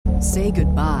Say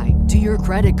goodbye to your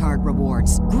credit card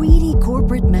rewards. Greedy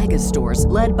corporate mega stores,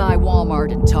 led by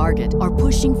Walmart and Target, are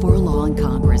pushing for a law in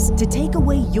Congress to take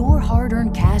away your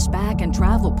hard-earned cash back and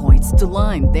travel points to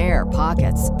line their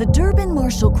pockets. The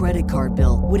Durbin-Marshall credit card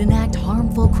bill would enact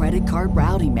harmful credit card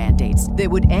routing mandates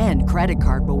that would end credit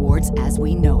card rewards as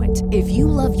we know it. If you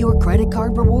love your credit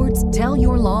card rewards, tell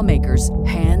your lawmakers,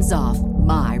 hands off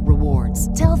my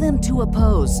rewards. Tell them to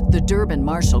oppose the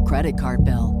Durbin-Marshall credit card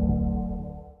bill.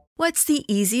 What's the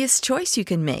easiest choice you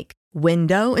can make?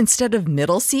 Window instead of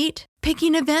middle seat?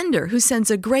 Picking a vendor who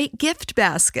sends a great gift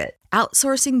basket?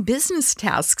 Outsourcing business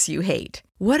tasks you hate?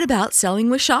 What about selling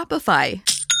with Shopify?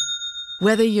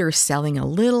 Whether you're selling a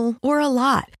little or a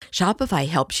lot, Shopify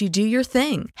helps you do your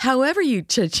thing, however you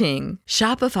cha-ching.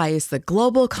 Shopify is the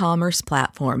global commerce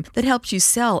platform that helps you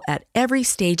sell at every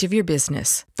stage of your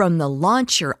business. From the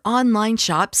launch your online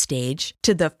shop stage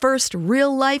to the first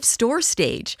real-life store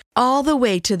stage, all the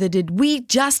way to the did we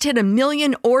just hit 1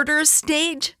 million orders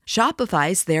stage.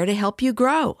 Shopify's there to help you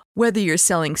grow. Whether you're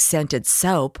selling scented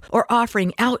soap or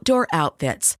offering outdoor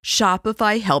outfits,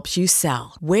 Shopify helps you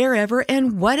sell. Wherever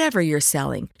and whatever you're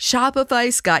selling,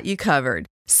 Shopify's got you covered.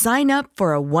 Sign up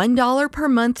for a $1 per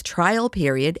month trial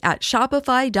period at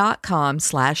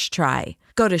shopify.com/try.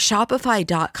 Go to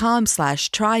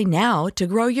shopify.com/try now to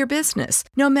grow your business,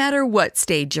 no matter what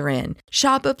stage you're in.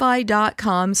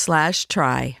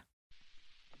 Shopify.com/try.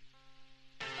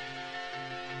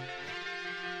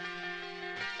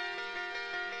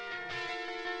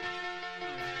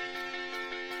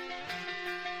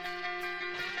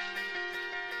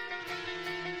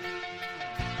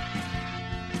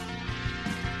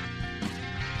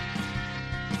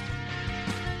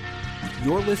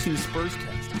 You're listening to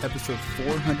Spurscast, episode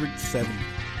 470.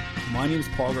 My name is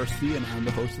Paul Garcia, and I'm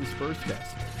the host of the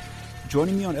Spurscast.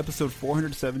 Joining me on episode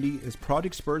 470 is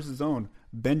Project Spurs' own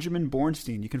Benjamin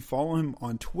Bornstein. You can follow him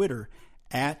on Twitter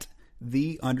at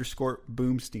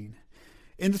 @the_Boomstein.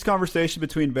 In this conversation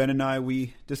between Ben and I,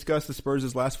 we discussed the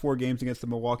Spurs' last 4 games against the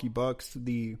Milwaukee Bucks,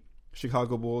 the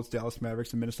Chicago Bulls, Dallas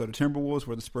Mavericks, and Minnesota Timberwolves,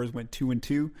 where the Spurs went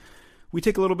 2-2. We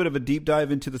take a little bit of a deep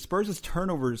dive into the Spurs'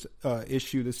 turnovers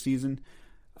issue this season.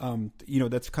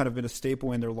 That's kind of been a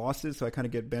staple in their losses, so I kind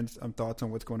of get Ben's thoughts on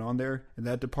what's going on there in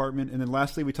that department. And then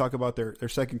lastly, we talk about their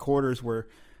second quarters, where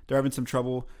they're having some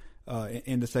trouble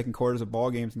in the second quarters of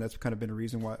ball games, and that's kind of been a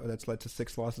reason why that's led to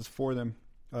 6 losses for them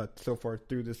so far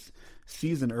through this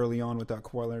season early on without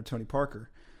Kawhi Leonard, Tony Parker.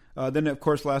 Then, of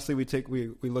course, lastly, we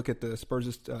look at the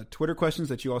Spurs' Twitter questions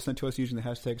that you all sent to us using the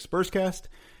hashtag Spurscast.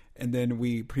 And then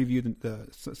we preview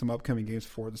some upcoming games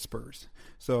for the Spurs.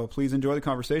 So please enjoy the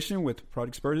conversation with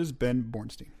Project Spurs' Ben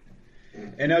Bornstein.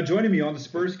 And now joining me on the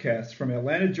Spurscast from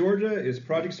Atlanta, Georgia, is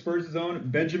Project Spurs'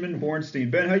 own Benjamin Bornstein.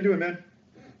 Ben, how you doing, man?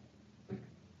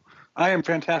 I am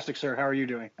fantastic, sir. How are you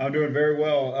doing? I'm doing very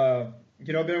well.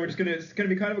 Ben, it's gonna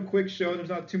be kind of a quick show. There's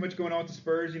not too much going on with the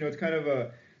Spurs. It's kind of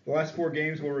the last 4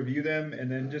 games. We'll review them, and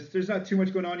then there's not too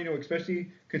much going on. Especially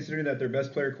considering that their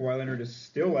best player Kawhi Leonard is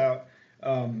still out.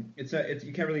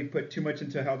 You can't really put too much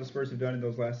into how the Spurs have done in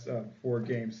those last 4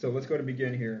 games. So let's go to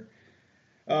begin here.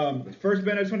 First,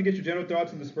 Ben, I just want to get your general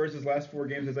thoughts on the Spurs' last 4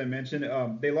 games. As I mentioned,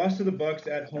 they lost to the Bucks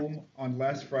at home on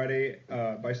last Friday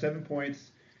by 7 points.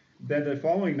 Then the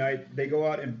following night, they go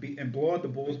out and blow out the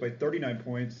Bulls by 39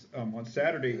 points on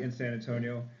Saturday in San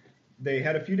Antonio. They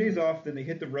had a few days off, then they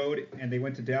hit the road and they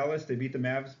went to Dallas. They beat the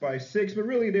Mavs by 6, but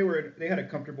really they had a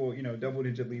comfortable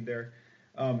double-digit lead there.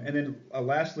 And then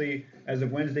lastly, as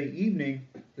of Wednesday evening,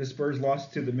 the Spurs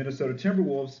lost to the Minnesota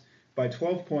Timberwolves by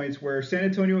 12 points, where San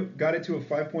Antonio got it to a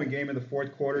 5-point game in the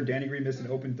fourth quarter. Danny Green missed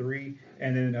an open 3,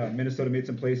 and then Minnesota made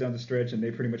some plays down the stretch, and they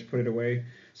pretty much put it away.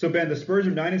 So, Ben, the Spurs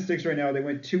are 9-6 right now. They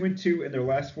went 2-2 in their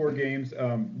last 4 games.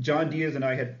 John Diaz and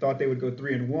I had thought they would go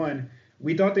 3-1.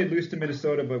 We thought they'd lose to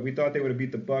Minnesota, but we thought they would have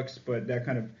beat the Bucks, but that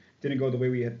kind of didn't go the way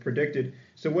we had predicted.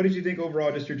 So what did you think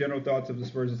overall, just your general thoughts of the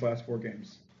Spurs' last 4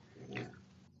 games?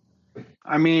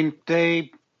 I mean,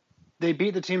 they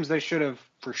beat the teams they should have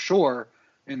for sure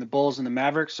in the Bulls and the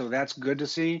Mavericks, so that's good to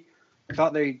see. I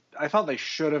thought they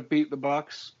should have beat the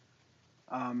Bucks,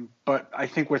 but I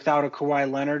think without a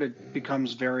Kawhi Leonard, it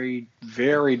becomes very,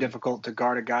 very difficult to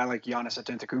guard a guy like Giannis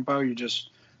Antetokounmpo.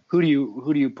 Who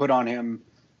do you put on him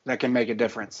that can make a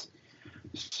difference?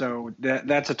 So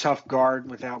that's a tough guard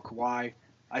without Kawhi.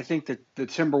 I think that the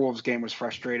Timberwolves game was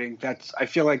frustrating. I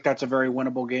feel like that's a very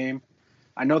winnable game.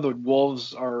 I know the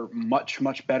Wolves are much,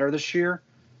 much better this year,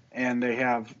 and they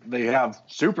have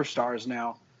superstars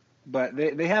now, but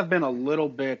they have been a little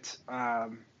bit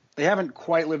they haven't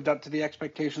quite lived up to the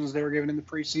expectations they were given in the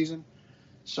preseason.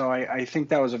 So I think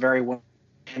that was a very win.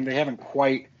 And they haven't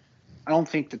quite I don't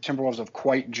think the Timberwolves have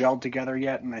quite gelled together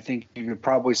yet, and I think you could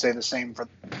probably say the same for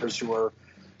those who are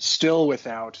still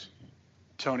without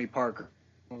Tony Parker,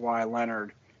 Kawhi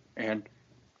Leonard, and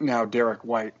now Derek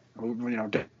White.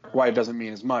 Derek White doesn't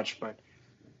mean as much, but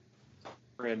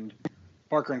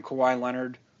Parker and Kawhi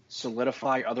Leonard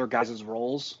solidify other guys'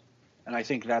 roles, and I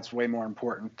think that's way more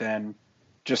important than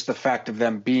just the fact of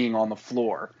them being on the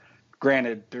floor.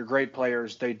 Granted, they're great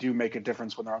players. They do make a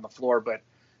difference when they're on the floor, but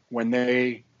when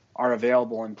they are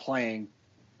available and playing,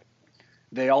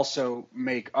 they also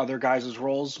make other guys'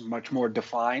 roles much more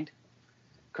defined.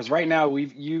 Because right now,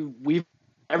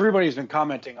 everybody's been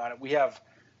commenting on it. We have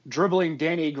dribbling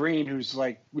Danny Green, who's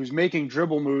making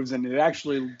dribble moves, and it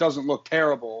actually doesn't look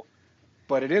terrible,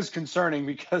 but it is concerning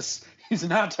because he's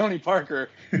not Tony Parker.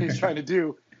 He's trying to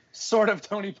do sort of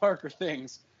Tony Parker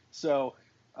things. So,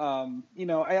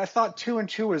 I thought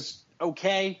 2-2 was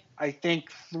okay. I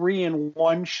think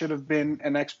 3-1 should have been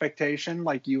an expectation,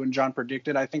 like you and John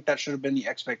predicted. I think that should have been the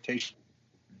expectation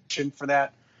for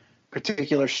that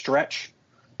particular stretch.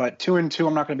 But 2-2,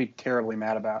 I'm not going to be terribly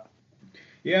mad about.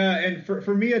 Yeah, and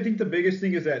for me, I think the biggest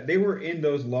thing is that they were in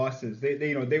those losses. They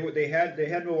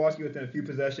had Milwaukee within a few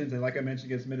possessions, and like I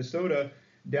mentioned against Minnesota,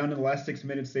 down in the last 6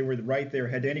 minutes, they were right there.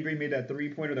 Had Danny Green made that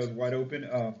 3-pointer that was wide open,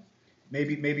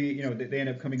 maybe they end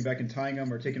up coming back and tying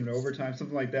them or taking it to overtime,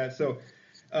 something like that. So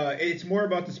it's more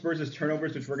about the Spurs'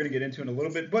 turnovers, which we're going to get into in a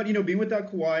little bit. But being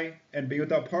without Kawhi and being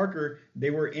without Parker, they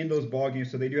were in those ball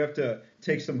games, so they do have to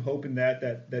take some hope in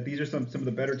that these are some of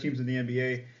the better teams in the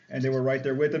NBA. And they were right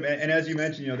there with them. And as you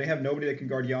mentioned, they have nobody that can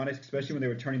guard Giannis, especially when they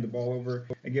were turning the ball over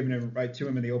and giving it right to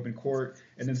him in the open court.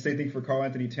 And then same thing for Karl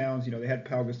Anthony Towns. They had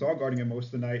Pau Gasol guarding him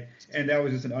most of the night, and that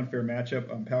was just an unfair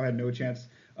matchup. Pau had no chance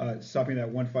stopping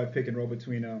that 1-5 pick and roll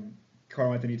between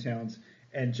Karl Anthony Towns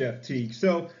and Jeff Teague.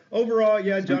 So overall,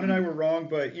 yeah, John and I were wrong,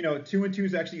 but 2-2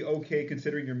 is actually okay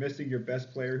considering you're missing your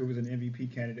best player who was an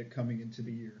MVP candidate coming into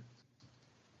the year.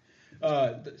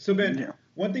 So Ben, yeah.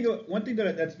 One thing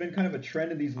that's been kind of a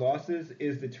trend in these losses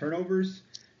is the turnovers.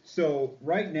 So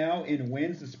right now in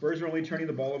wins, the Spurs are only turning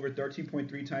the ball over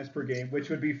 13.3 times per game, which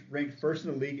would be ranked first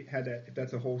in the league if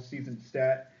that's a whole season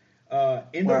stat.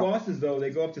 In the losses, though, they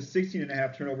go up to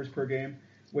 16.5 turnovers per game,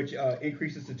 which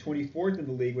increases to 24th in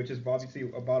the league, which is obviously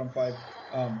a bottom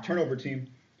 5 turnover team.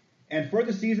 And for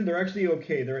the season, they're actually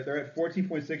okay. They're at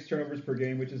 14.6 turnovers per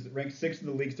game, which is ranked 6th in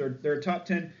the league. So they're a top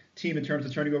 10 team in terms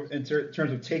of turning over, in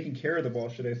terms of taking care of the ball,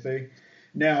 should I say?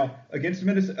 Now against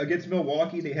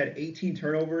Milwaukee, they had 18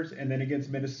 turnovers, and then against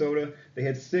Minnesota, they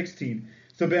had 16.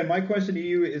 So Ben, my question to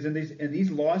you is: in these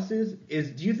losses,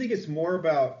 do you think it's more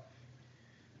about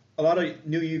a lot of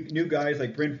new guys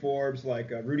like Bryn Forbes, like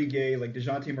Rudy Gay, like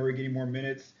DeJounte Murray getting more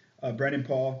minutes, Brandon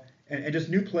Paul? And just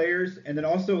new players, and then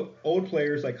also old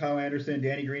players like Kyle Anderson,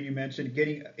 Danny Green, you mentioned,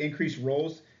 getting increased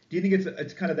roles. Do you think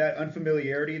it's kind of that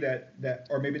unfamiliarity that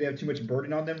or maybe they have too much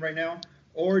burden on them right now?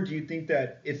 Or do you think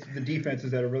that it's the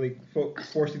defenses that are really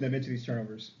forcing them into these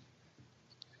turnovers?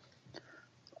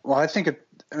 Well, I think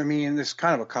this is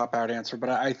kind of a cop-out answer, but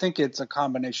I think it's a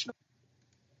combination of,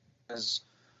 as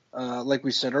like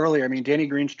we said earlier, Danny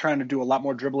Green's trying to do a lot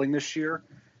more dribbling this year.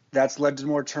 That's led to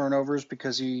more turnovers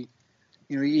because he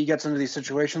gets into these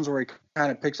situations where he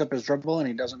kind of picks up his dribble and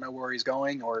he doesn't know where he's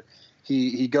going, or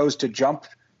he goes to jump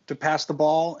to pass the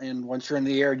ball, and once you're in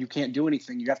the air, you can't do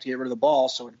anything. You have to get rid of the ball,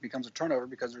 so it becomes a turnover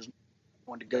because there's no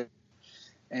one to go.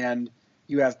 And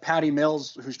you have Patty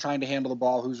Mills, who's trying to handle the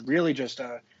ball, who's really just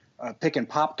a pick and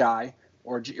pop guy,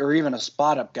 or even a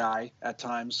spot up guy at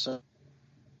times. So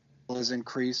is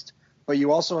increased. But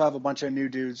you also have a bunch of new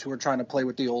dudes who are trying to play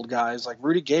with the old guys. Like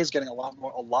Rudy Gay's getting a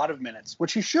lot of minutes,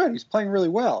 which he should. He's playing really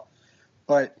well.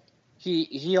 But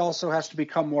he also has to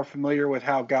become more familiar with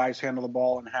how guys handle the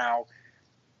ball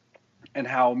and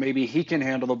how maybe he can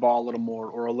handle the ball a little more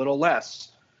or a little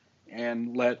less,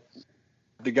 and let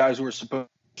the guys who are supposed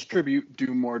to distribute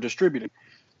do more distributing.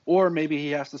 Or maybe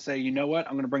he has to say, you know what,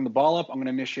 I'm going to bring the ball up, I'm going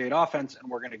to initiate offense, and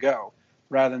we're going to go,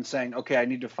 rather than saying, okay, I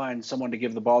need to find someone to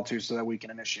give the ball to so that we can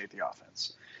initiate the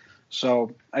offense.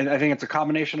 So I think it's a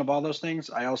combination of all those things.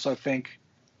 I also think,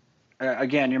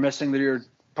 again, you're missing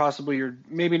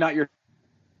maybe not your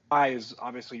eye is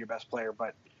obviously your best player,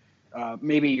 but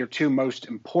maybe your two most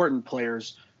important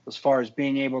players as far as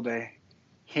being able to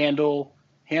handle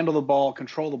the ball,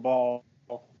 control the ball,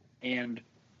 and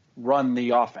run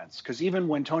the offense. Because even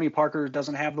when Tony Parker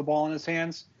doesn't have the ball in his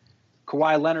hands,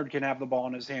 Kawhi Leonard can have the ball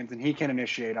in his hands and he can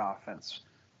initiate offense.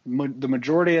 The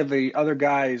majority of the other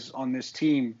guys on this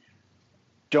team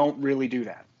don't really do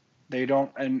that. They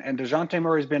don't, and DeJounte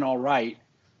Murray's been all right,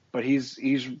 but he's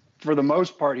for the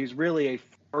most part, he's really a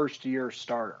first-year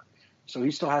starter. So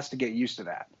he still has to get used to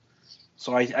that.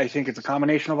 So I think it's a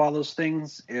combination of all those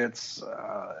things. It's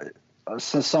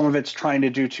so some of it's trying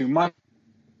to do too much,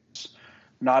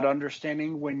 not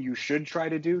understanding when you should try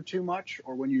to do too much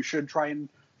or when you should try and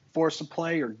force a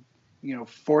play or,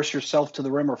 force yourself to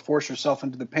the rim or force yourself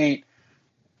into the paint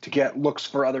to get looks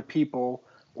for other people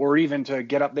or even to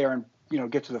get up there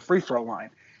and, get to the free throw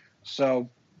line. So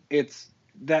it's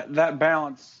that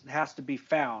balance has to be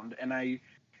found. And I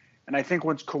think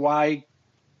once Kawhi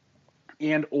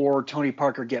and or Tony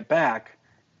Parker get back,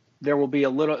 it'll be a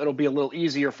little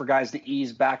easier for guys to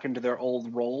ease back into their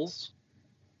old roles.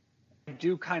 I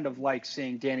do kind of like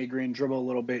seeing Danny Green dribble a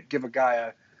little bit, give a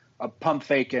guy a pump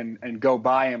fake and go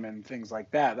by him and things like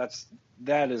that.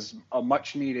 That is a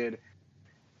much needed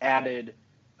added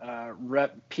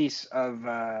piece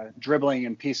of dribbling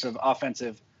and piece of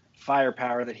offensive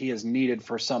firepower that he has needed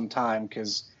for some time,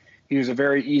 because he was a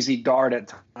very easy guard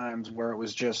at times where it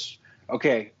was just,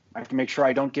 okay, I have to make sure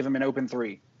I don't give him an open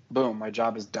three. Boom, my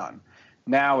job is done.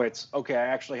 Now it's, okay, I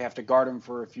actually have to guard him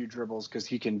for a few dribbles because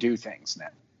he can do things now.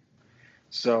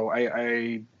 So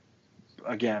I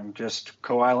again, just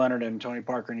Kawhi Leonard and Tony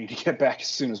Parker need to get back as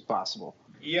soon as possible.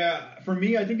 Yeah, for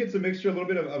me, I think it's a mixture, a little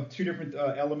bit of two different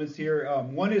elements here.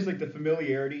 One is like the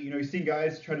familiarity. You've seen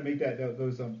guys try to make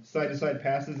those side-to-side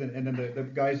passes, and then the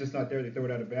guy's just not there. They throw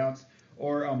it out of bounds.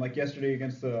 Or like yesterday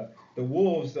against the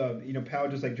Wolves, Powell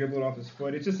just like dribbled off his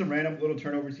foot. It's just some random little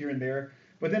turnovers here and there.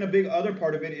 But then a big other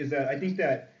part of it is that I think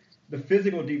that the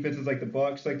physical defenses like the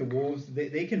Bucks, like the Wolves,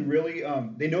 they can really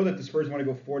they know that the Spurs want to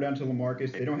go 4 down to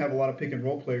LaMarcus. They don't have a lot of pick and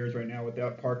roll players right now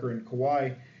without Parker and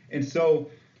Kawhi, and so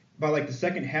by like the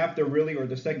second half, they're really, or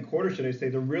the second quarter, should I say,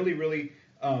 they're really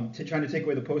trying to take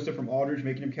away the post up from Aldridge,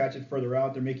 making him catch it further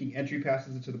out. They're making entry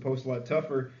passes into the post a lot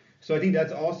tougher. So I think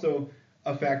that's also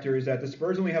a factor, is that the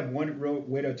Spurs only have one real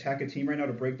way to attack a team right now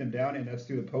to break them down, and that's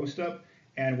through the post up.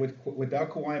 And without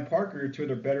Kawhi and Parker, two of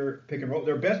their better pick and roll,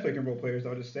 their best pick and roll players,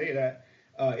 I'll just say that,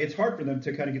 it's hard for them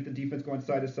to kind of get the defense going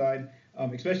side to side,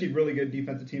 especially really good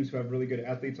defensive teams who have really good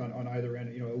athletes on either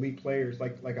end, elite players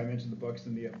like I mentioned, the Bucks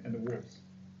and the Wolves.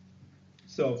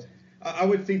 So I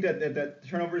would think that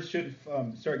turnovers should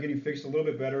start getting fixed a little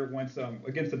bit better once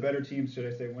against the better teams,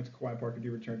 should I say, once Kawhi and Parker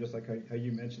do return, just like how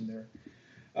you mentioned there.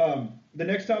 The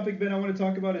next topic, Ben, I want to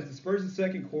talk about is the Spurs'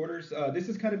 second quarters. This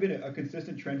has kind of been a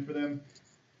consistent trend for them.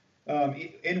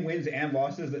 In wins and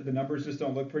losses, the numbers just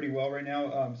don't look pretty well right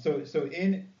now.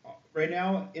 Right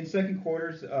now in second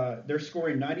quarters, they're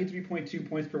scoring 93.2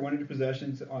 points per 100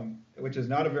 possessions, which is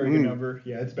not a very good number.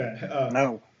 Yeah, it's bad.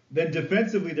 No. Then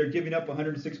defensively, they're giving up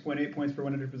 106.8 points per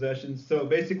 100 possessions. So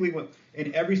basically,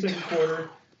 in every second quarter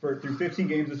through 15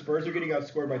 games, the Spurs are getting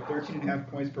outscored by 13.5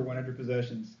 points per 100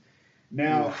 possessions.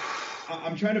 Now,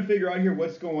 I'm trying to figure out here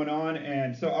what's going on,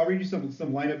 and so I'll read you some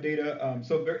lineup data.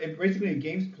 So basically, in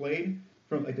games played,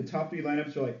 from like the top 3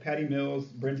 lineups are like Patty Mills,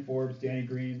 Bryn Forbes, Danny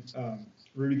Green,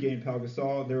 Rudy Gay, and Pau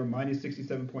Gasol. They were minus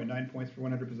 67.9 points per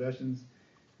 100 possessions.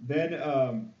 Then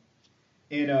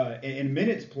in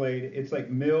minutes played, it's like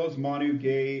Mills, Manu,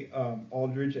 Gay,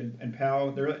 Aldridge, and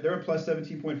Powell. They're a plus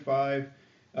 17.5.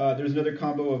 There's another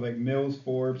combo of like Mills,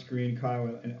 Forbes, Green,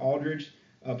 Kyle, and Aldridge,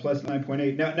 plus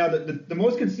 9.8. Now the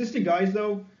most consistent guys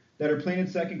though that are playing in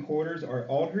second quarters are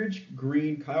Aldridge,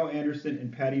 Green, Kyle Anderson,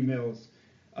 and Patty Mills.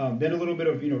 Then a little bit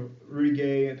of Rudy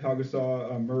Gay, Pau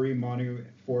Gasol, Murray, Manu,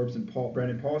 Forbes, and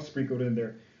Brandon Paul sprinkled in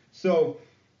there. So.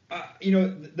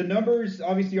 The numbers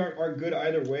obviously aren't good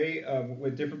either way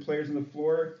with different players on the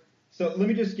floor. So let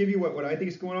me just give you what I think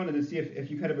is going on, and then see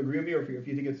if you kind of agree with me, or if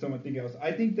you think it's something else.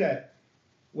 I think that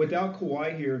without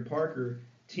Kawhi here and Parker,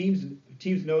 teams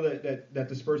know that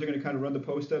the Spurs are going to kind of run the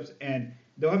post-ups, and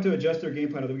they'll have to adjust their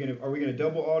game plan. Are we going to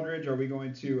double Aldridge? Are we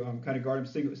going to kind of guard him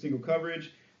single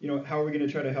coverage? How are we going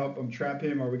to try to help trap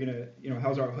him? Are we going to,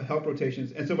 how's our help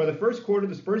rotations? And so by the first quarter,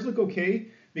 the Spurs look okay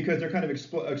because they're kind of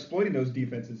exploiting those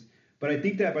defenses. But I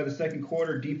think that by the second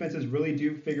quarter, defenses really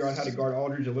do figure out how to guard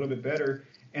Aldridge a little bit better,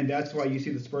 and that's why you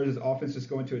see the Spurs' offense just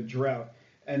go into a drought.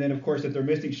 And then, of course, if they're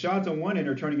missing shots on one end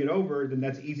or turning it over, then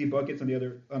that's easy buckets on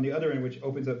the other end, which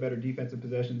opens up better defensive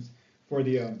possessions for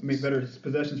the better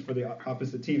possessions for the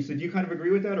opposite team. So do you kind of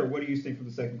agree with that, or what do you think from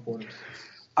the second quarters?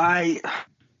 That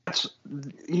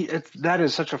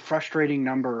is such a frustrating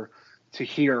number to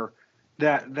hear,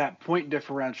 that point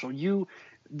differential.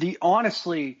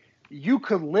 Honestly, you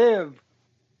could live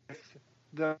with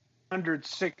the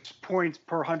 106 points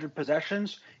per 100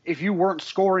 possessions if you weren't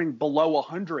scoring below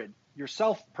 100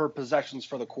 yourself per possessions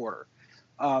for the quarter.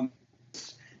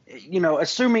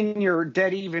 Assuming you're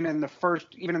dead even in the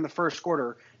first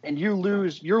quarter, and you're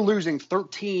losing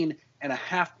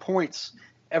 13.5 points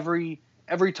every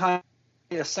time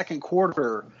a second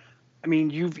quarter. I mean,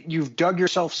 you've dug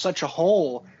yourself such a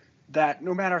hole that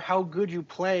no matter how good you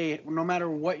play, no matter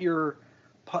what your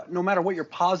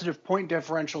positive point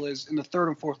differential is in the third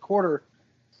and fourth quarter,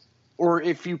 or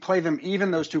if you play them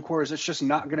even those 2 quarters, it's just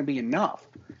not going to be enough.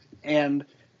 And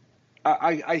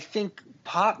I think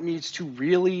Pop needs to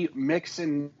really mix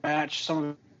and match some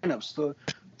of the lineups.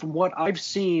 From what I've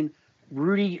seen,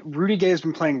 Rudy Gay has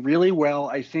been playing really well.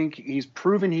 I think he's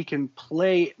proven he can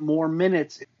play more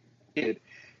minutes,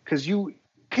 because you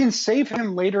can save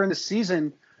him later in the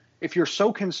season if you're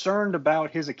so concerned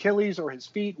about his Achilles or his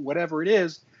feet, whatever it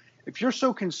is. If you're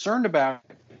so concerned about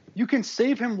it, you can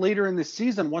save him later in the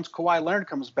season once Kawhi Leonard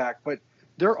comes back. But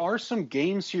there are some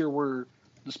games here where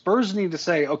the Spurs need to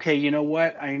say, okay, you know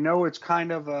what? I know it's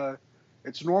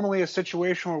it's normally a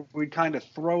situation where we kind of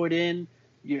throw it in.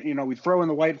 We throw in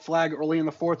the white flag early in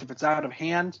the fourth if it's out of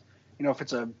hand, if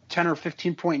it's a 10 or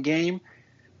 15 point game.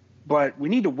 But we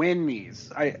need to win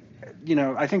these. I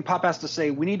think Pop has to say,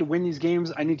 we need to win these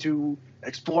games. I need to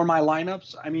explore my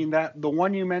lineups. I mean, the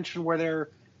one you mentioned where they're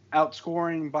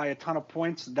outscoring by a ton of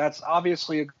points, that's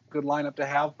obviously a good lineup to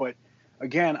have. But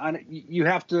again, you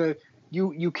have to –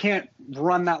 you can't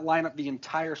run that lineup the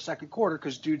entire second quarter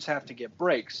because dudes have to get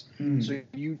breaks. So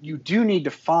you do need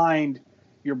to find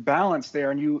your balance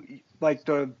there. And you like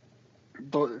the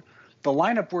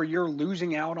lineup where you're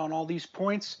losing out on all these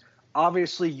points,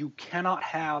 obviously you cannot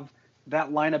have that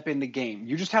lineup in the game.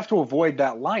 You just have to avoid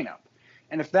that lineup.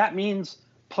 And if that means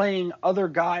playing other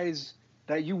guys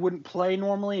that you wouldn't play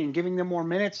normally and giving them more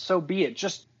minutes, so be it.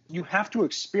 Just you have to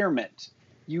experiment.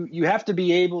 You have to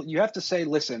be able – you have to say,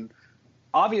 listen –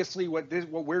 obviously, what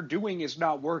we're doing is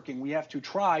not working. We have to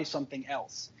try something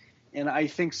else. And I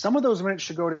think some of those minutes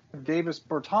should go to Davis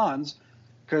Bertans,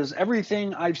 because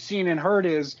everything I've seen and heard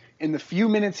is in the few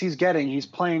minutes he's getting, he's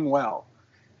playing well.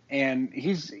 And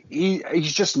he's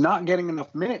just not getting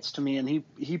enough minutes to me. And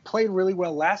he played really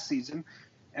well last season.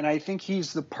 And I think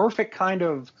he's the perfect kind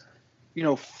of,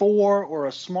 4 or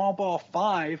a small ball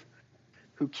 5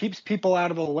 who keeps people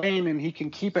out of the lane, and he can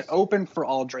keep it open for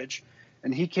Aldridge.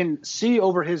 And he can see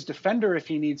over his defender if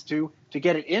he needs to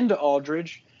get it into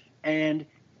Aldridge. And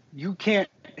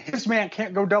his man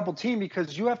can't go double team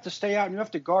because you have to stay out and you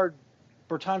have to guard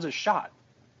Bertans' shot.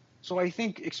 So I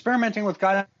think experimenting with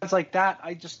guys like that,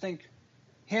 I just think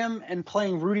him and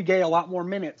playing Rudy Gay a lot more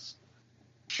minutes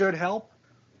should help.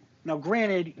 Now,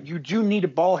 granted, you do need a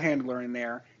ball handler in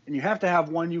there, and you have to have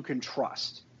one you can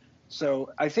trust.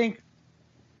 So I think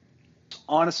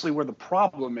honestly where the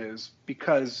problem is,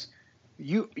 because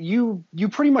you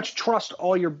pretty much trust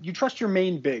you trust your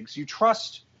main bigs. You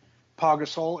trust Pau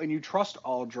Gasol and you trust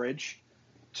Aldridge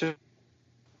to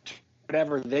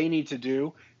whatever they need to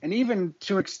do. And even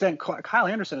to an extent, Kyle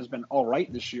Anderson has been all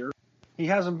right this year. He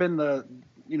hasn't been the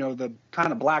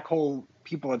kind of black hole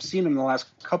people have seen him in the last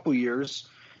couple years.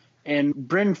 And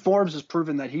Bryn Forbes has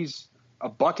proven that he's a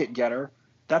bucket getter.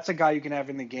 That's a guy you can have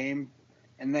in the game.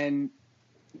 And then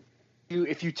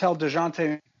if you tell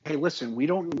DeJounte, hey, listen, we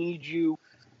don't need you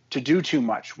to do too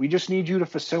much. We just need you to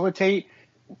facilitate,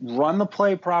 run the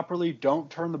play properly,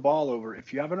 don't turn the ball over.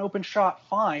 If you have an open shot,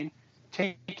 fine,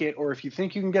 take it. Or if you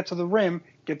think you can get to the rim,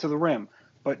 get to the rim.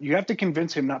 But you have to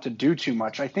convince him not to do too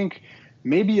much. I think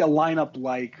maybe a lineup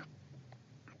like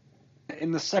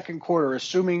in the second quarter,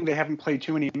 assuming they haven't played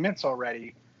too many minutes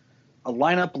already, a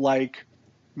lineup like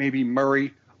maybe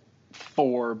Murray,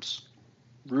 Forbes,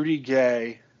 Rudy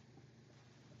Gay,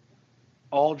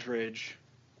 Aldridge,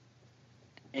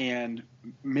 and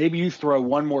maybe you throw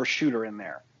one more shooter in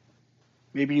there.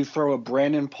 Maybe you throw a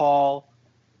Brandon Paul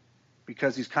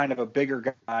because he's kind of a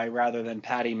bigger guy rather than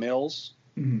Patty Mills.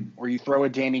 Mm-hmm. Or you throw a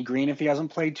Danny Green if he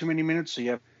hasn't played too many minutes, so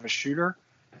you have a shooter.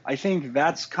 I think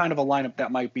that's kind of a lineup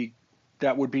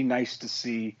that would be nice to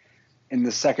see in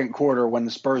the second quarter when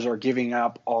the Spurs are giving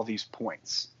up all these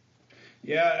points.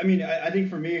 Yeah, I mean, I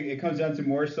think for me, it comes down to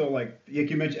more so like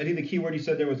you mentioned, I think the key word you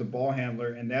said there was a ball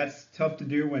handler, and that's tough to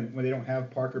do when they don't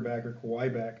have Parker back or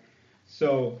Kawhi back.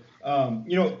 So,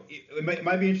 it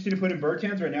might be interesting to put in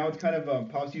Bertans. Right now it's kind of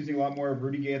Pop's using a lot more of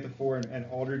Rudy Gay at the 4 and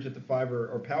Aldridge at the 5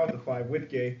 or Powell at the 5 with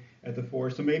Gay at the 4.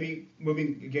 So maybe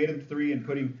moving Gay to the 3 and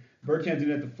putting Bertans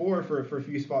in at the 4 for a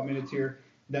few spot minutes here,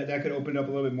 that could open it up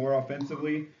a little bit more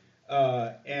offensively.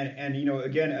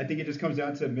 Again, I think it just comes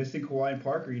down to missing Kawhi and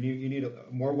Parker. You need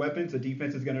more weapons. The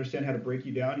defense is going to understand how to break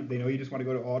you down. They know you just want to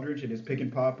go to Aldridge and his pick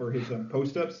and pop or his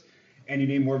post-ups, and you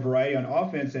need more variety on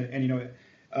offense.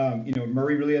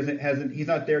 Murray really hasn't. He's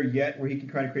not there yet where he can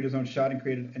kind of create his own shot and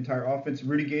create an entire offense.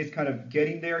 Rudy Gay's kind of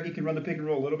getting there. He can run the pick and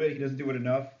roll a little bit. He doesn't do it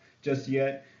enough just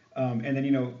yet. And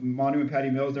then, Manu and Patty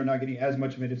Mills, they're not getting as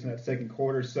much minutes in that second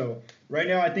quarter. So right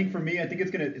now, I think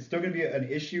it's still going to be an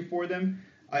issue for them.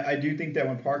 I do think that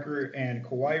when Parker and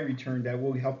Kawhi return, that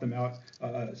will help them out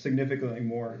significantly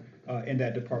more in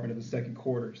that department of the second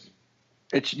quarters.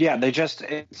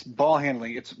 It's ball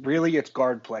handling. It's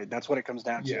guard play. That's what it comes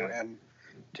down to. And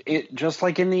it just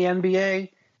like in the NBA,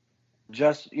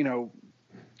 just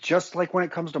like when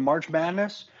it comes to March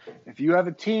Madness, if you have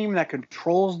a team that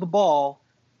controls the ball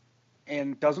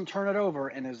and doesn't turn it over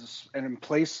and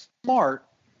plays smart,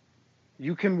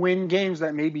 you can win games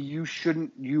that maybe you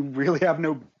really have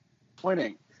no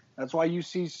winning. That's why you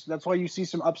see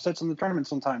some upsets in the tournament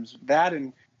sometimes. That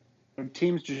and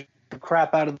teams just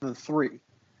crap out of the three.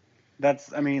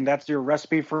 That's your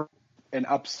recipe for an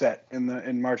upset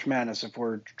in March Madness if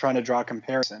we're trying to draw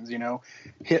comparisons,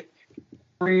 hit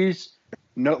threes,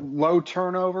 no low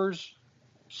turnovers,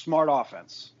 smart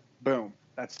offense. Boom.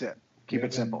 That's it. Keep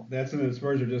it simple. That's something the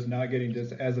Spurs are just not getting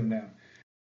just as of now.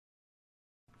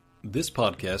 This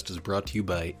podcast is brought to you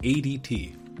by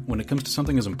ADT. When it comes to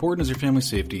something as important as your family's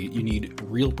safety, you need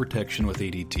real protection with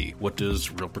ADT. What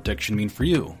does real protection mean for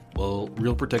you? Well,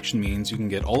 real protection means you can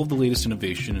get all of the latest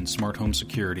innovation in smart home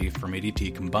security from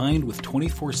ADT combined with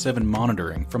 24/7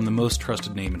 monitoring from the most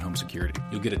trusted name in home security.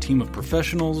 You'll get a team of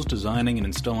professionals designing and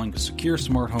installing a secure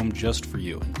smart home just for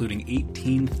you, including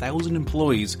 18,000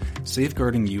 employees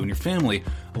safeguarding you and your family,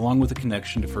 along with a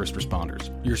connection to first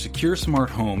responders. Your secure smart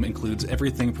home includes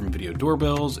everything from video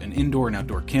doorbells and indoor and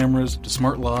outdoor cameras to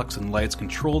smart locks and lights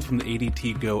controlled from the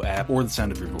ADT Go app or the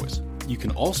sound of your voice. You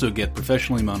can also get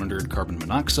professionally monitored carbon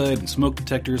monoxide and smoke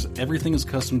detectors. Everything is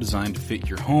custom designed to fit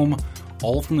your home,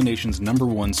 all from the nation's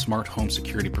 #1 smart home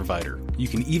security provider. You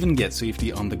can even get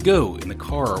safety on the go in the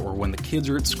car or when the kids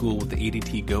are at school with the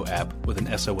ADT Go app with an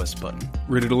SOS button.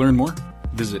 Ready to learn more?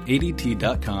 Visit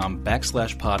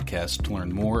ADT.com/podcast to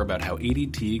learn more about how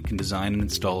ADT can design and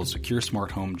install a secure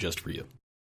smart home just for you.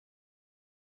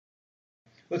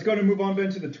 Let's go and move on,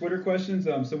 Ben, to the Twitter questions.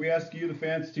 So we ask you, the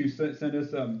fans, to send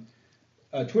us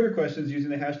Twitter questions using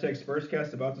the hashtag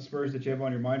Spurscast about the Spurs that you have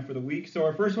on your mind for the week. So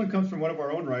our first one comes from one of our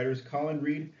own writers, Colin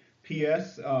Reed,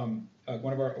 PS, one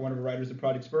of our writers at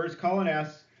Project Spurs. Colin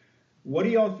asks, what do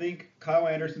y'all think Kyle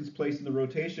Anderson's place in the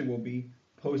rotation will be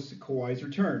post Kawhi's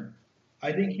return?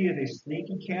 I think he is a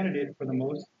sneaky candidate for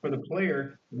the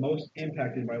player most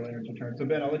impacted by Leonard's return. So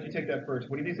Ben, I'll let you take that first.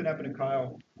 What do you think's going to happen to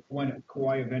Kyle when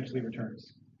Kawhi eventually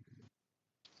returns?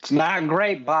 It's not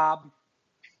great, Bob.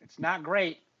 It's not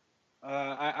great.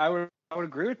 I would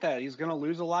agree with that. He's going to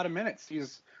lose a lot of minutes.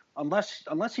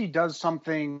 Unless he does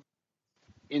something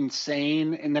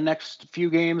insane in the next few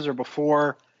games or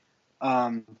before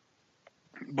Kawhi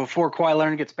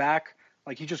Leonard gets back,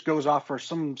 like he just goes off for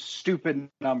some stupid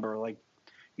number, like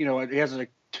he has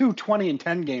like 220 in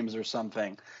 10 games or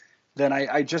something. Then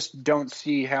I just don't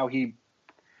see how he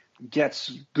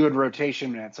gets good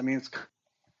rotation minutes. I mean, it's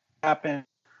happened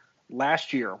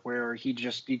last year where he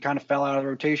kind of fell out of the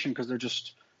rotation because the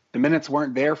minutes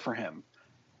weren't there for him.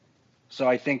 So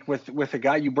I think with a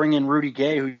guy, you bring in Rudy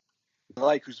Gay,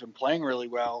 who's been playing really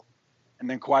well, and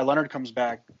then Kawhi Leonard comes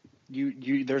back,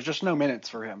 there's just no minutes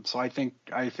for him. So I think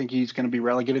he's going to be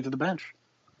relegated to the bench.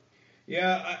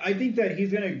 Yeah, I think that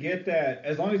he's going to get that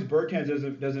as long as Bertans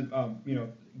doesn't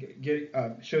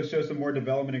show some more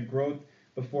development and growth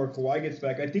before Kawhi gets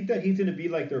back. I think that he's going to be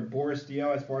like their Boris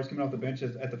Diaw as far as coming off the bench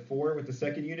at the 4 with the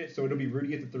second unit. So it'll be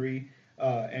Rudy at the 3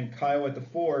 and Kyle at the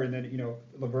 4, and then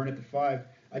Laverne at the 5.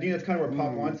 I think that's kind of where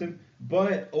Pop wants him.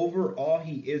 But overall,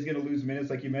 he is going to lose minutes,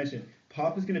 like you mentioned.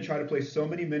 Pop is going to try to play so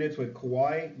many minutes with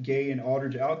Kawhi, Gay, and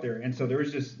Aldridge out there, and so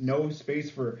there's just no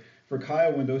space for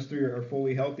Kyle when those three are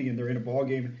fully healthy and they're in a ball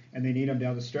game and they need him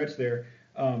down the stretch there.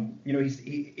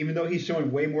 Even though he's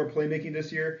showing way more playmaking this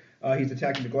year, he's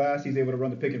attacking the glass. He's able to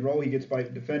run the pick and roll. He gets by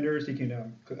defenders. He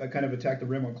can kind of attack the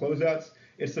rim on closeouts.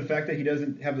 It's the fact that he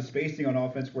doesn't have the spacing on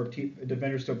offense where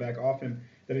defenders still back off him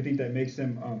that I think that makes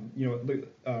him,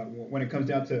 when it comes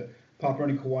down to Pop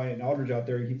running Kawhi and Aldridge out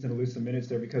there, he's going to lose some minutes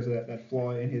there because of that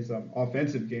flaw in his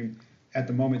offensive game at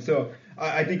the moment. So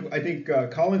I think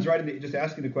Colin's right in just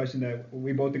asking the question that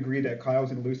we both agree that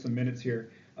Kyle's going to lose some minutes here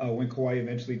when Kawhi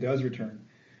eventually does return.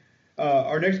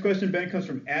 Our next question, Ben, comes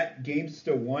from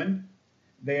 @GameStill1.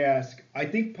 They ask, I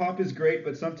think Pop is great,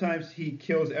 but sometimes he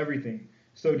kills everything.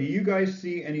 So do you guys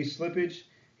see any slippage?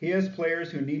 He has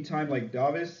players who need time like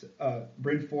Davis,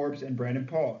 Bryn Forbes, and Brandon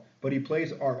Paul, but he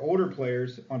plays our older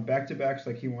players on back-to-backs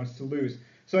like he wants to lose.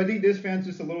 So I think this fan's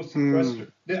just a little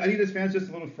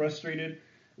frustrated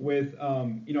with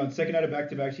you know, the second night of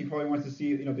back-to-backs, he probably wants to see,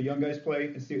 you know, the young guys play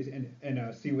and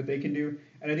see what they can do.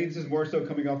 And I think this is more so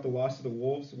coming off the loss to the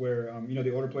Wolves, where you know,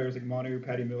 the older players like Manu,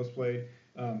 Patty Mills played,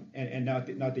 and not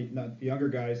the younger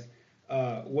guys.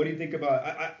 What do you think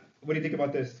about what do you think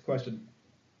about this question?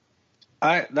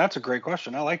 That's a great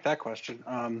question. I like that question.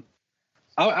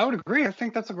 I would agree. I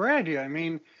think that's a great idea. I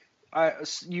mean,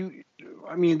 it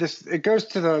goes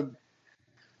to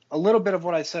a little bit of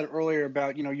what I said earlier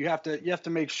about, you know, you have to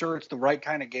make sure it's the right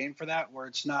kind of game for that, where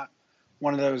it's not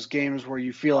one of those games where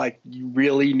you feel like you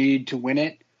really need to win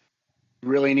it, you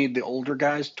really need the older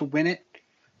guys to win it.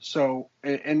 So,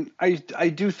 and I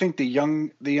do think the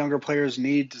younger players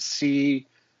need to see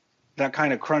that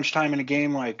kind of crunch time in a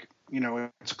game, like, you know,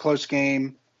 it's a close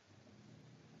game.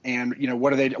 And, you know,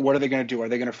 what are they going to do? Are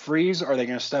they going to freeze? Are they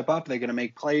going to step up? Are they going to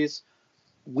make plays?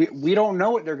 We don't know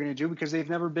what they're going to do because they've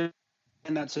never been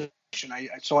in that situation.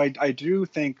 I do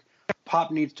think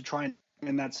Pop needs to try and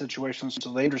in that situation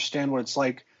so they understand what it's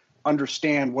like,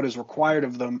 understand what is required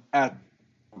of them at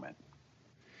the moment.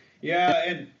 Yeah,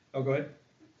 and go ahead.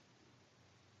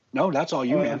 No, that's all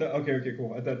you, man. Okay,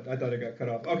 cool. I thought it got cut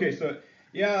off. Okay, so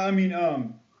yeah, I mean,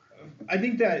 I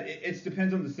think that it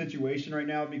depends on the situation right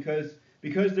now because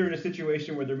they're in a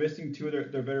situation where they're missing two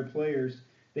of their better players.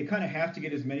 They kind of have to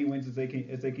get as many wins as they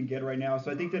can get right now.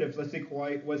 So I think that if, let's say,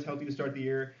 Kawhi was healthy to start the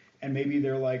year, and maybe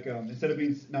they're like instead of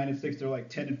being 9-6, they're like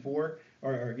 10-4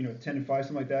 or you know, 10-5,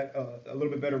 something like that, a little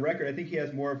bit better record. I think he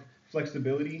has more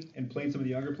flexibility in playing some of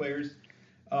the younger players.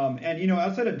 And you know,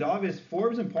 outside of Davis,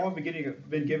 Forbes and Paul have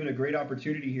been given a great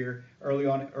opportunity here early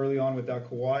on without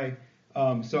Kawhi.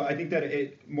 So I think that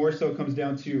it more so comes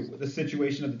down to the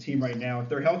situation of the team right now. If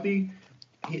they're healthy,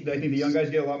 I think the young guys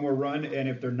get a lot more run, and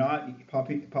if they're not, Pop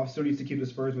still needs to keep the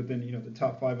Spurs within, you know, the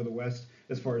top 5 of the West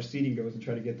as far as seeding goes, and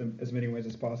try to get them as many wins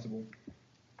as possible.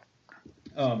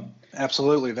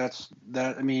 Absolutely, I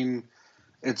mean,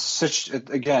 it's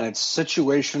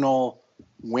situational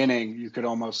winning. You could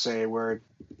almost say where,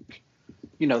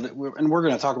 you know, and we're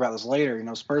going to talk about this later. You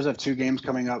know, Spurs have 2 games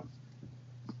coming up.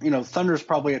 You know, Thunder's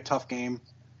probably a tough game.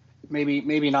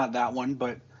 Maybe not that one,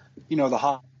 but you know, the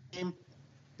Hawks game.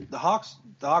 The Hawks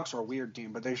are a weird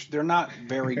team, but they're not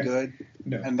very good,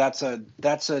 No. And that's a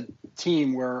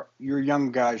team where your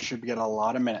young guys should get a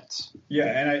lot of minutes. Yeah,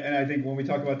 and I think when we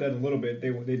talk about that in a little bit,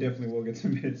 they definitely will get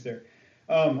some minutes there.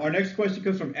 Our next question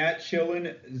comes from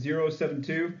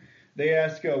 @Chillin072. They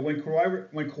ask when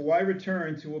Kawhi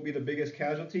returns, who will be the biggest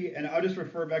casualty? And I'll just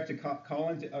refer back to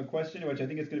Colin's question, which I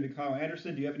think is going to be Kyle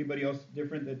Anderson. Do you have anybody else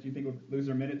different that you think will lose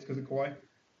their minutes because of Kawhi?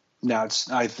 No,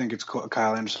 I think it's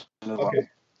Kyle Anderson. Okay.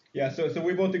 Yeah, so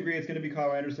we both agree it's going to be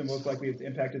Kyle Anderson. Most likely it's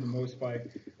impacted the most by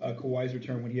Kawhi's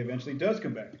return when he eventually does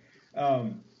come back.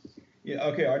 Yeah,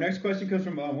 okay, our next question comes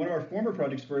from one of our former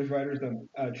Project Spurs writers,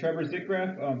 Trevor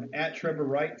Zickrath, @Trevor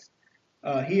Writes.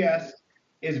 He asks,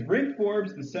 is Bryn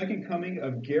Forbes the second coming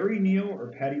of Gary Neal or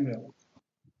Patty Mills?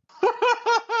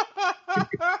 I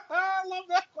love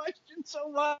that question so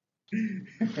much.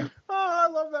 I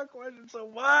love that question so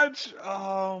much.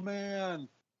 Oh, man.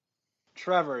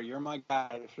 Trevor, you're my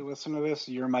guy. If you listen to this,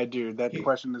 you're my dude. That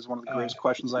question is one of the greatest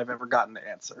questions I've ever gotten to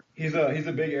answer. He's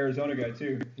a big Arizona guy,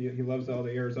 too. He loves all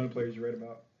the Arizona players you read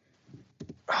about.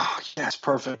 Oh, yes,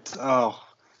 perfect. Oh,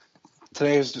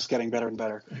 today is just getting better and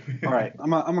better. All right, I'm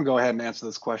gonna go ahead and answer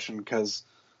this question because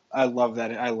I love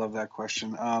that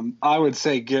question. I would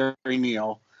say Gary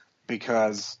Neal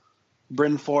because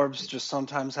Bryn Forbes just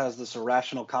sometimes has this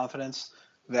irrational confidence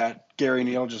that Gary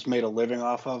Neal just made a living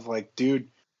off of. Like, dude,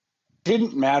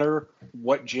 didn't matter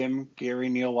what gym Gary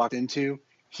Neal walked into.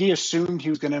 He assumed he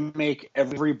was going to make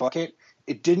every bucket.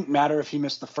 It didn't matter if he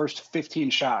missed the first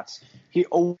 15 shots. He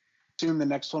always assumed the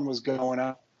next one was going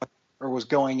up or was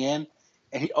going in,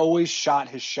 and he always shot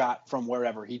his shot from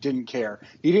wherever. He didn't care.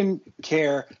 He didn't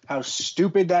care how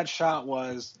stupid that shot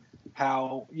was,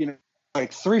 how, you know,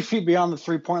 like 3 feet beyond the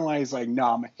three-point line, he's like, no,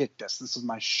 I'm going to hit this. This is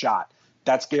my shot.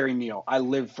 That's Gary Neal. I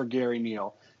live for Gary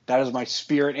Neal. That is my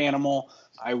spirit animal.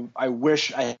 I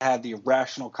wish I had the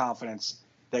irrational confidence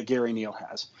that Gary Neal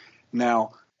has.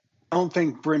 Now, I don't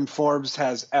think Bryn Forbes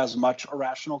has as much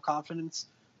irrational confidence,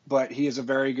 but he is a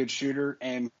very good shooter,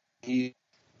 and he's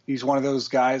one of those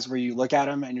guys where you look at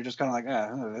him and you're just kind of like,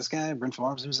 this guy, Bryn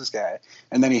Forbes, who's this guy?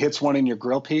 And then he hits one in your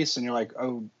grill piece, and you're like,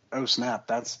 oh snap,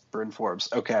 that's Bryn Forbes.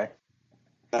 Okay.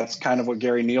 That's kind of what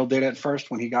Gary Neal did at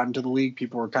first when he got into the league.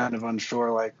 People were kind of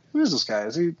unsure, like, who is this guy?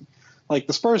 Is he like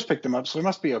the Spurs picked him up, so he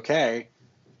must be okay.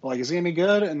 But, like, is he any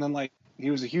good? And then, like, he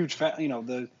was a huge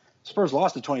the Spurs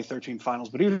lost the 2013 finals,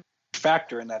 but he was a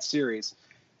factor in that series,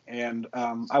 and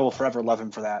I will forever love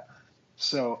him for that.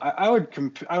 So I would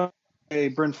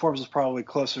Bryn Forbes is probably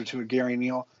closer to a Gary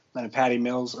Neal than a Patty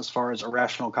Mills as far as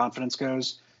irrational confidence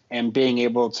goes and being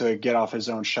able to get off his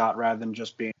own shot rather than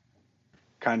just being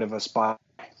kind of a spot.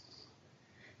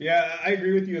 Yeah, I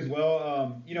agree with you as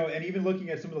well. And even looking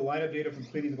at some of the lineup data from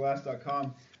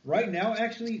CleaningsGlass.com, right now,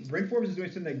 actually, Bryn Forbes is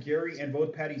doing something that Gary and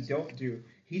both Patty don't do.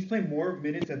 He's playing more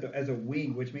minutes as a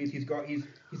wing, which means he's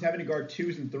having to guard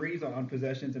 2s and 3s on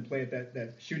possessions and play at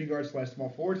that shooting guard / small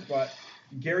forward spot.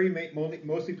 Gary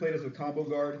mostly played as a combo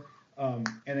guard, and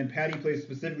then Patty plays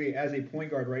specifically as a point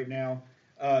guard right now.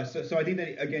 So I think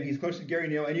that again he's close to Gary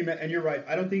Neal, and you're right.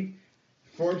 I don't think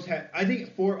Forbes had. I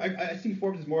see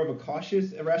Forbes as more of a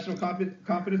cautious, irrational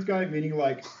confidence guy, meaning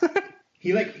like he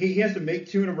has to make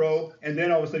 2 in a row, and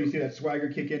then all of a sudden you see that swagger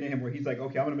kick into him where he's like,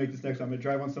 okay, I'm gonna make this next one. I'm gonna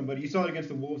drive on somebody. You saw it against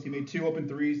the Wolves. He made 2 open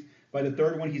 3s. By the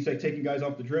third one, he's like taking guys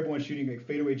off the dribble and shooting like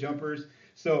fadeaway jumpers.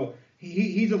 So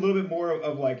he's a little bit more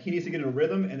of like he needs to get in a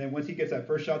rhythm, and then once he gets that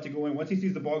first shot to go in, once he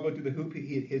sees the ball go through the hoop,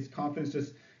 his confidence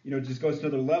just goes to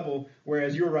another level.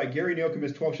 Whereas you were right, Gary Neal can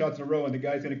miss 12 shots in a row, and the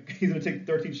guy's he's gonna take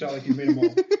 13 shots like he's made them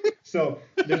all. So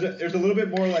there's a little bit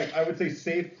more like I would say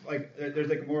safe, like there's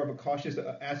like more of a cautious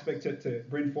aspect to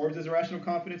Bryn Forbes' irrational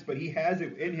confidence, but he has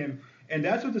it in him, and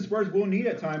that's what the Spurs will need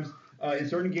at times. In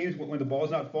certain games when the ball's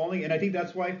not falling. And I think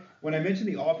that's why when I mentioned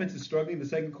the offense is struggling in the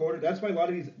second quarter, that's why a lot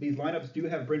of these lineups do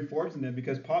have Bryn Forbes in them,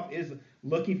 because Pop is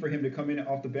looking for him to come in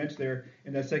off the bench there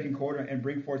in that second quarter and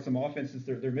bring forth some offense, since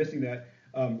they're missing that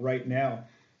right now.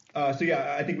 So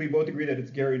yeah, I think we both agree that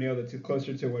it's Gary Neal that's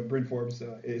closer to what Bryn Forbes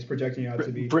is projecting out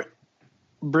to be.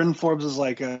 Bryn Forbes is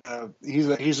like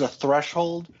he's a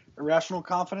threshold irrational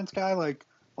confidence guy.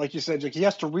 Like you said, like he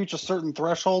has to reach a certain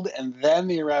threshold, and then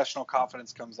the irrational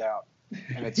confidence comes out,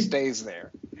 and it stays there.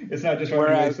 It's not just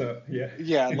whereas,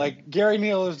 yeah. Like Gary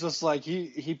Neal is just like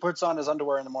he puts on his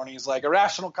underwear in the morning. He's like,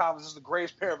 irrational confidence is the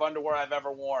greatest pair of underwear I've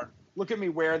ever worn. Look at me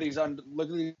wear these look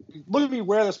at me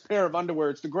wear this pair of underwear.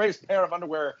 It's the greatest pair of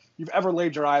underwear you've ever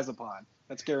laid your eyes upon.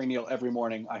 That's Gary Neal every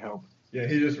morning, I hope. Yeah,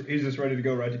 he's just ready to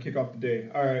go, right, to kick off the day.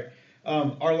 All right.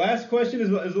 Our last question is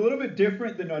a little bit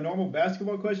different than a normal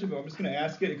basketball question, but I'm just going to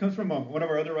ask it. It comes from one of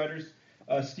our other writers,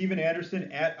 Steven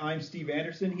Anderson, at I'm Steve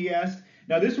Anderson. He asked,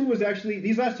 now this one was actually,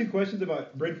 these last 2 questions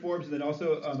about Bryn Forbes and then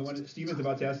also the one that Steven's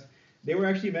about to ask, they were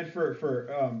actually meant for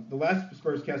the last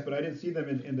Spurscast, but I didn't see them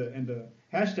in the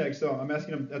hashtag, so I'm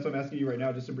asking them, that's what I'm asking you right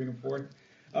now, just to bring them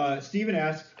forth. Steven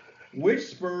asks, which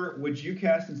Spur would you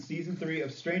cast in season 3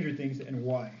 of Stranger Things and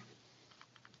why?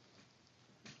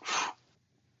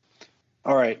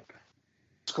 All right.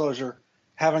 Disclosure.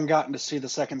 Haven't gotten to see the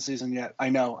second season yet. I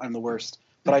know I'm the worst.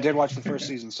 But I did watch the first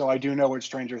season, so I do know what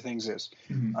Stranger Things is.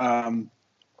 Mm-hmm.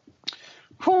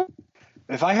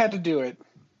 If I had to do it,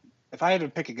 if I had to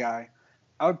pick a guy,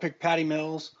 I would pick Patty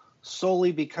Mills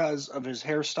solely because of his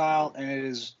hairstyle, and it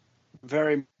is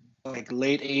very like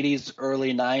late 80s,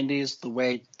 early 90s, the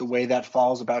way that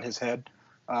falls about his head.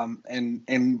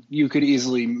 And you could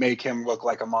easily make him look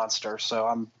like a monster, so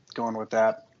I'm going with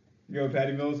that. You go with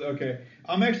Patty Mills? Okay.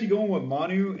 I'm actually going with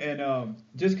Manu, and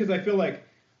just because I feel like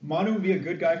Manu would be a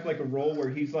good guy for like a role where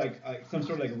he's like some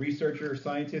sort of like researcher or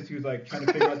scientist who's like trying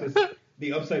to figure out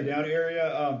the upside down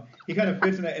area. He kind of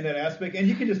fits in that aspect, and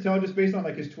you can just tell just based on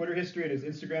like his Twitter history and his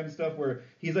Instagram and stuff, where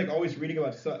he's like always reading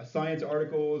about science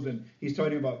articles and he's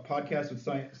talking about podcasts with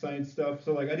science stuff.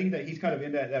 So like I think that he's kind of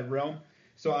in that realm.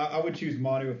 So I would choose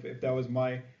Manu if that was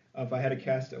if I had to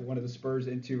cast one of the Spurs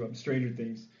into Stranger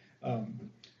Things.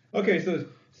 Okay, so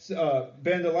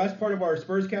Ben, the last part of our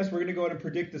Spurs cast, we're going to go ahead and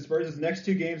predict the Spurs' next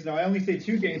 2 games. Now, I only say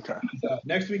 2 games.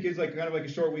 Next week is like kind of like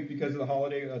a short week because of the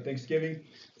holiday, Thanksgiving.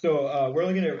 So we're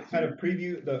only going to kind of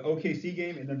preview the OKC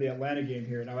game and then the Atlanta game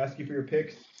here. And I'll ask you for your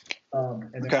picks,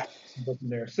 and then we'll go from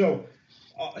there. So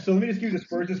let me just give you the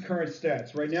Spurs' current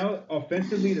stats. Right now,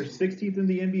 offensively, they're 16th in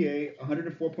the NBA,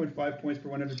 104.5 points per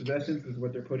 100 possessions is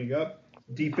what they're putting up.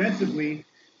 Defensively,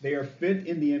 they are 5th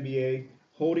in the NBA,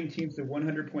 holding teams to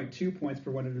 100.2 points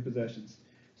per 100 possessions.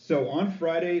 So on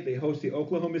Friday, they host the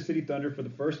Oklahoma City Thunder for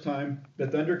the first time. The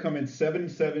Thunder come in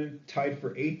 7-7, tied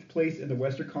for 8th place in the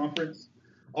Western Conference.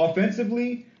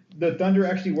 Offensively, the Thunder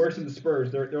actually worse than the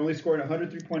Spurs. They're only scoring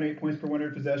 103.8 points per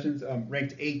 100 possessions,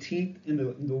 ranked 18th in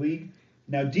the league.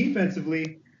 Now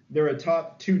defensively, they're a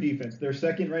top 2 defense. They're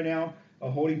second right now,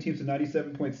 holding teams to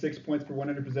 97.6 points per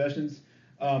 100 possessions.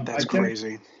 That's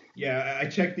crazy. Yeah, I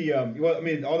checked the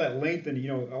all that length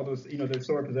and all those their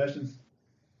slower possessions.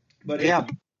 But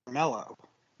Melo.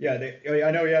 Yeah,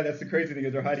 I know. Yeah, that's the crazy thing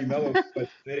is they're hiding Melo, but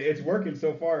it's working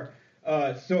so far.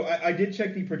 So I did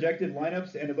check the projected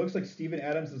lineups, and it looks like Steven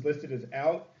Adams is listed as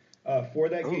out for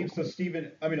that game. So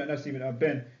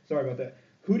Ben. Sorry about that.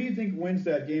 Who do you think wins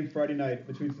that game Friday night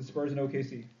between the Spurs and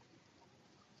OKC?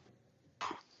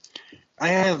 I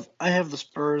have the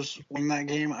Spurs win that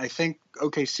game. I think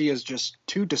OKC is just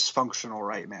too dysfunctional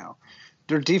right now.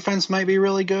 Their defense might be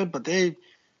really good, but they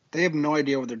have no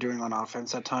idea what they're doing on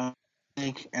offense at times.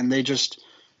 And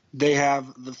they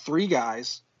have the three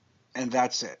guys, and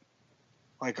that's it.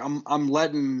 Like I'm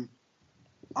letting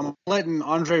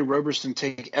Andre Roberson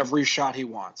take every shot he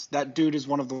wants. That dude is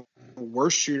one of the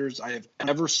worst shooters I have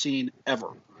ever seen ever.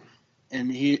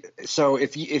 And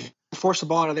if you force the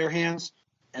ball out of their hands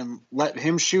and let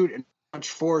him shoot and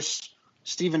force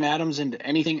Steven Adams into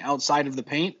anything outside of the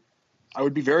paint, I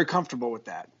would be very comfortable with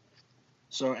that.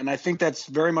 So, and I think that's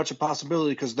very much a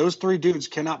possibility because those three dudes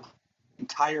cannot play the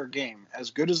entire game.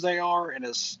 As good as they are and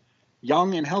as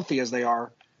young and healthy as they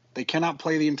are, they cannot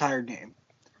play the entire game.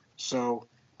 So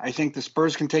I think the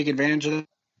Spurs can take advantage of it.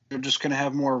 They're just going to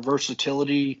have more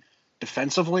versatility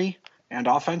defensively and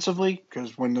offensively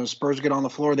because when the Spurs get on the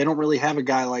floor, they don't really have a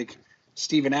guy like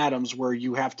Steven Adams where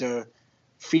you have to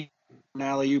feed an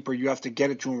alley-oop or you have to get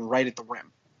it to him right at the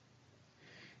rim.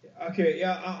 Okay,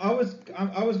 yeah, I was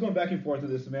going back and forth with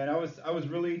this, man. I was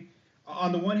really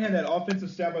on the one hand that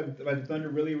offensive stat by the Thunder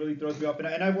really throws me off, and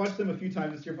I've watched them a few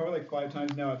times this year, probably like 5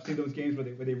 times now. I've seen those games where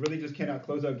they really just cannot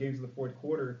close out games in the fourth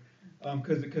quarter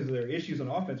because of their issues on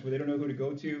offense where they don't know who to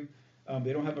go to.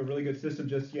 They don't have a really good system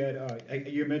just yet.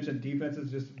 You mentioned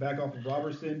defenses just back off of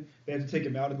Robertson. They had to take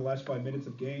him out in the last 5 minutes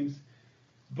of games,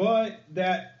 but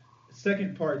that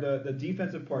second part, the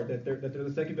defensive part, that they're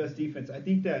the second best defense. I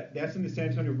think that's something San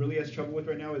Antonio really has trouble with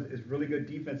right now is really good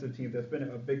defensive team. That's been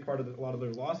a big part of a lot of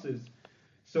their losses.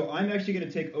 So I'm actually going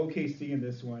to take OKC in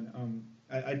this one.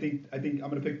 I think I'm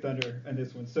going to pick Thunder in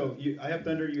this one. So I have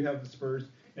Thunder, you have the Spurs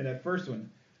in that first one.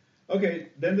 Okay,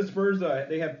 then the Spurs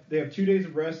they have 2 days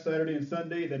of rest, Saturday and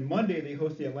Sunday. Then Monday they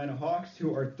host the Atlanta Hawks,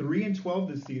 who are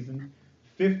 3-12 this season,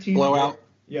 15 blowout.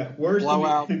 Worst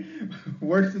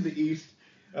in the East.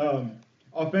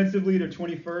 Offensively, they're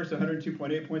 21st,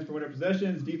 102.8 points per 100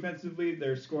 possessions. Defensively,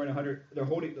 they're scoring 100.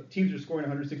 The teams are scoring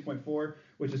 106.4,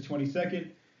 which is 22nd.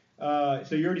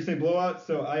 So you already say blowout,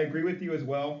 so I agree with you as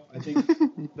well. I think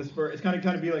the Spurs. It's kind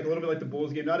of be like a little bit like the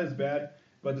Bulls game, not as bad,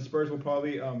 but the Spurs will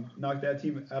probably knock that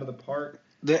team out of the park.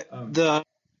 Their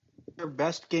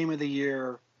best game of the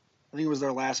year, I think it was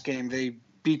their last game. They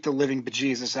beat the living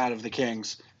bejesus out of the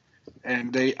Kings.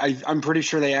 And I'm pretty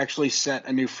sure they actually set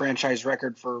a new franchise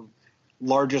record for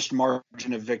largest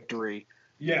margin of victory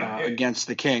against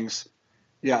the Kings.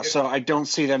 So I don't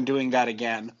see them doing that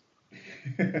again.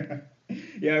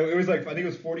 It was like I think it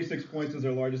was 46 points was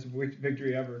their largest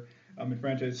victory ever in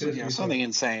franchise history. Something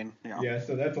insane.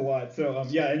 So that's a lot. So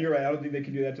and you're right. I don't think they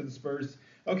can do that to the Spurs.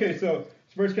 Okay, so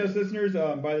Spurscast listeners,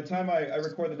 by the time I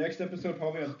record the next episode,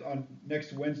 probably on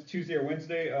next Tuesday or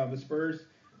Wednesday, the Spurs.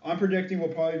 I'm predicting will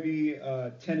probably be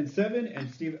 10-7,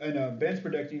 and Ben's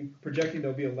projecting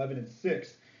they'll be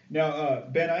 11-6. Now,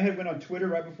 Ben, I had went on Twitter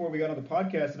right before we got on the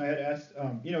podcast, and I had asked,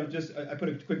 I put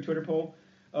a quick Twitter poll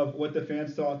of what the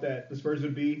fans thought that the Spurs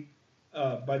would be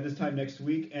by this time next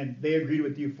week, and they agreed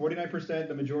with you. 49%,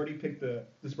 the majority picked the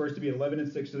Spurs to be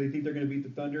 11-6, so they think they're going to beat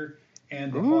the Thunder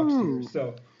and the Hawks here.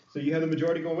 So you have the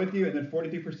majority going with you, and then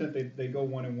 43% they go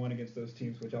 1-1 against those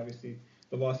teams, which obviously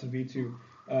the loss would be to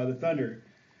the Thunder.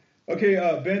 Okay,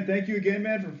 Ben, thank you again,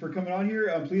 man, for coming on here.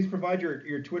 Please provide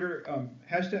your Twitter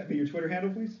hashtag, your Twitter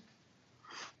handle, please.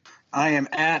 I am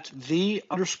at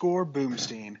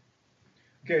 @the_Boomstein.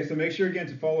 Okay, so make sure again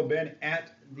to follow Ben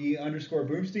at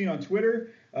 @the_Boomstein on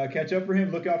Twitter. Catch up for him.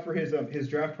 Look out for his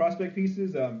draft prospect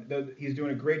pieces. He's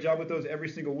doing a great job with those every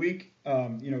single week.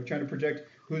 Trying to project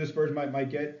who the Spurs might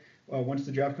get once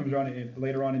the draft comes around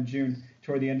later on in June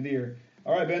toward the end of the year.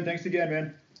 All right, Ben, thanks again,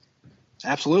 man.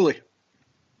 Absolutely.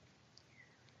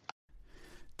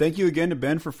 Thank you again to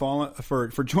Ben for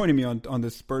joining me on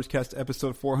this Spurscast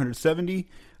episode 470.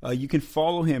 You can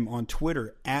follow him on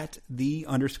Twitter at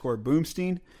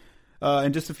 @the_Boomstein.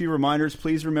 And just a few reminders,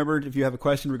 please remember if you have a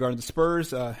question regarding the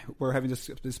Spurs, we're having this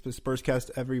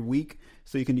Spurscast every week,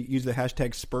 so you can use the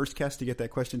hashtag Spurscast to get that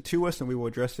question to us, and we will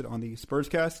address it on the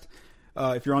Spurscast.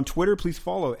 If you're on Twitter, please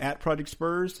follow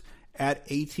 @ProjectSpurs,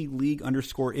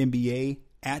 @ATLeague_NBA,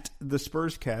 @the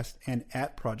Spurscast, and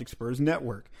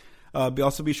 @ProjectSpursNetwork.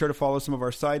 Also be sure to follow some of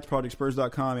our sites,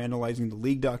 ProjectSpurs.com,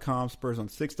 AnalyzingTheLeague.com,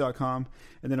 SpursOn6.com,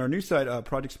 and then our new site,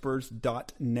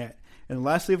 ProjectSpurs.net. And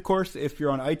lastly, of course, if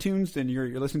you're on iTunes and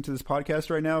you're listening to this podcast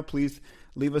right now, please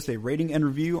leave us a rating and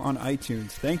review on iTunes.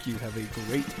 Thank you. Have a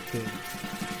great day.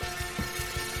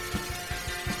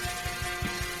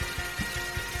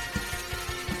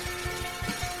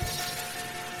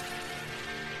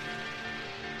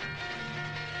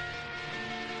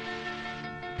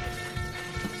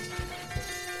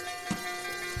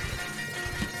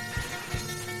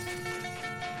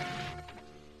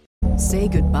 say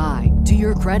goodbye to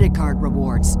your credit card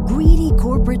rewards. Greedy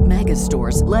corporate mega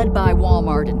stores, led by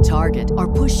Walmart and Target, are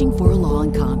pushing for a law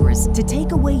in Congress to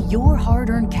take away your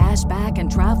hard-earned cash back and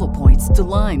travel points to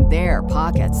line their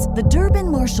pockets. The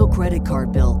Durbin-Marshall credit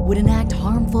card bill would enact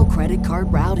harmful credit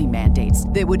card routing mandates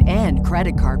that would end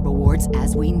credit card rewards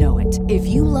as we know it. If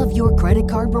you love your credit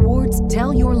card rewards,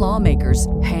 tell your lawmakers,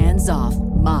 hands off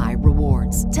my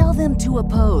rewards. Tell them to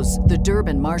oppose the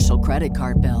Durbin-Marshall credit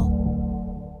card bill.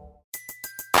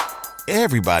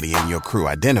 Everybody in your crew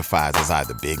identifies as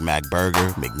either Big Mac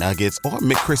Burger, McNuggets, or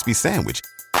McCrispy Sandwich.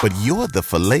 But you're the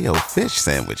Filet-O-Fish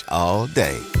Sandwich all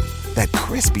day. That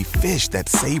crispy fish, that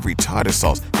savory tartar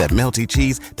sauce, that melty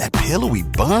cheese, that pillowy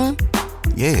bun.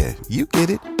 Yeah, you get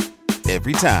it.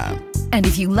 Every time. And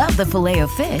if you love the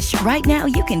Filet-O-Fish, right now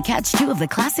you can catch two of the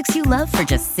classics you love for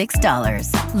just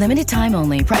 $6. Limited time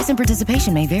only. Price and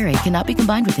participation may vary. Cannot be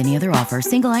combined with any other offer.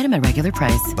 Single item at regular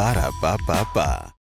price. Ba-da-ba-ba-ba.